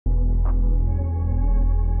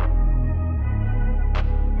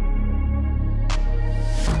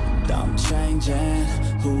changing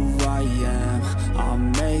who I am.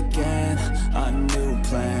 I'm making a new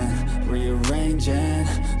plan, rearranging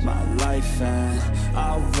my life, and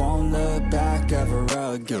I won't look back ever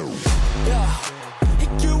again. Yeah,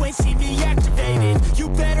 you ain't see me activated. You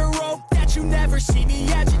better hope that you never see me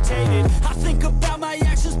agitated. I think about my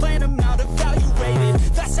actions, plan them out, evaluated.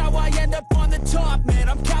 That's how I end up on the top, man,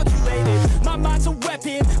 I'm calculated. My mind's a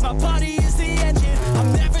weapon, my body is the engine.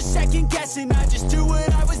 I'm never second guessing, I just do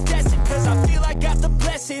what I was destined. Cause I feel I got the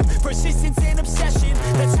blessing, persistence and obsession.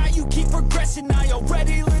 That's how you keep progressing, I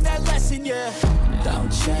already learned that lesson, yeah. I'm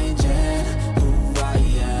changing who I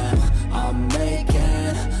am. I'm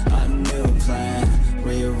making a new plan,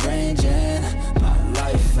 rearranging my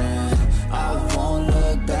life, and I won't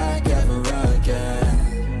look back ever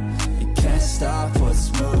again. You can't stop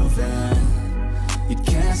what's moving. You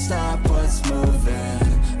can't stop what's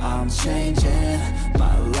moving. I'm changing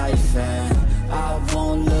my life, and I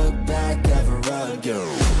won't look back ever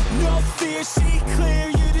again. No fear, see clear,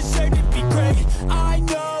 you deserve to be great. I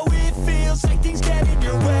know it feels like things get in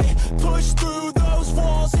your way. Push through those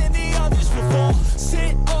walls and the others will fall.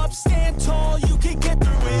 Sit up, stand tall, you can get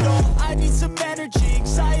through it all. I need some energy,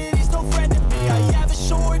 anxiety's no friend of me. I have a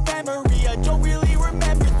short memory, I don't really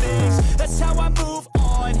remember things. That's how I move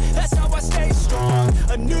on, that's how I stay strong.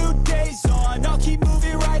 A new day's on, I'll keep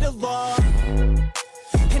moving right along.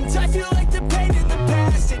 And I feel like the pain in the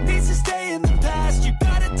past, it needs to stay in the past. You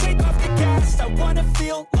gotta take off the gas. I wanna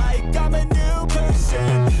feel like I'm a new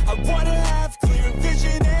person. I wanna have clear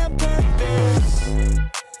vision and purpose.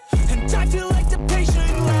 And I feel like the pain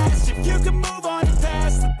shouldn't last. If you can move on and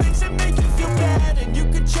past the things that make you feel bad, and you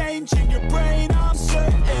can change in your brain, I'm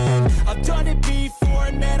certain. I've done it before,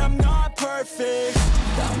 and man, I'm not perfect.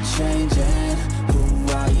 I'm changing who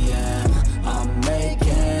I am. I'm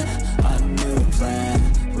making a new plan,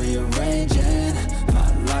 rearranging my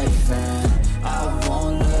life, and I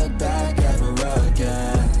won't look back ever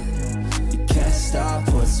again. You can't stop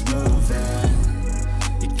what's moving.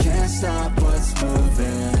 You can't stop what's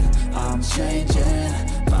moving. I'm changing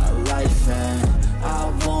my life, and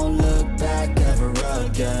I won't look back ever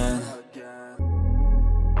again.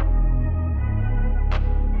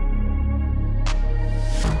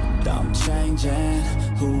 I'm changing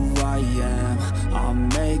who I am. I'm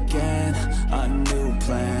making a new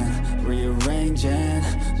plan, rearranging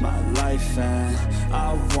my life, and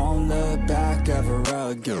I won't look back ever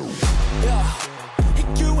again. Yeah,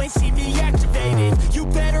 you ain't see me activated. You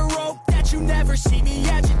better hope that you never see me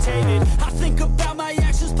agitated. I think about my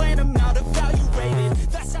actions, plan them out, evaluated.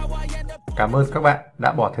 That's how I end up. Cảm ơn các bạn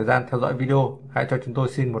đã bỏ thời gian theo dõi video. Hãy cho chúng tôi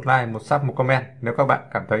xin một like, một sub, một comment nếu các bạn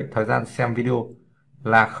cảm thấy thời gian xem video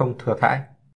là không thừa thãi.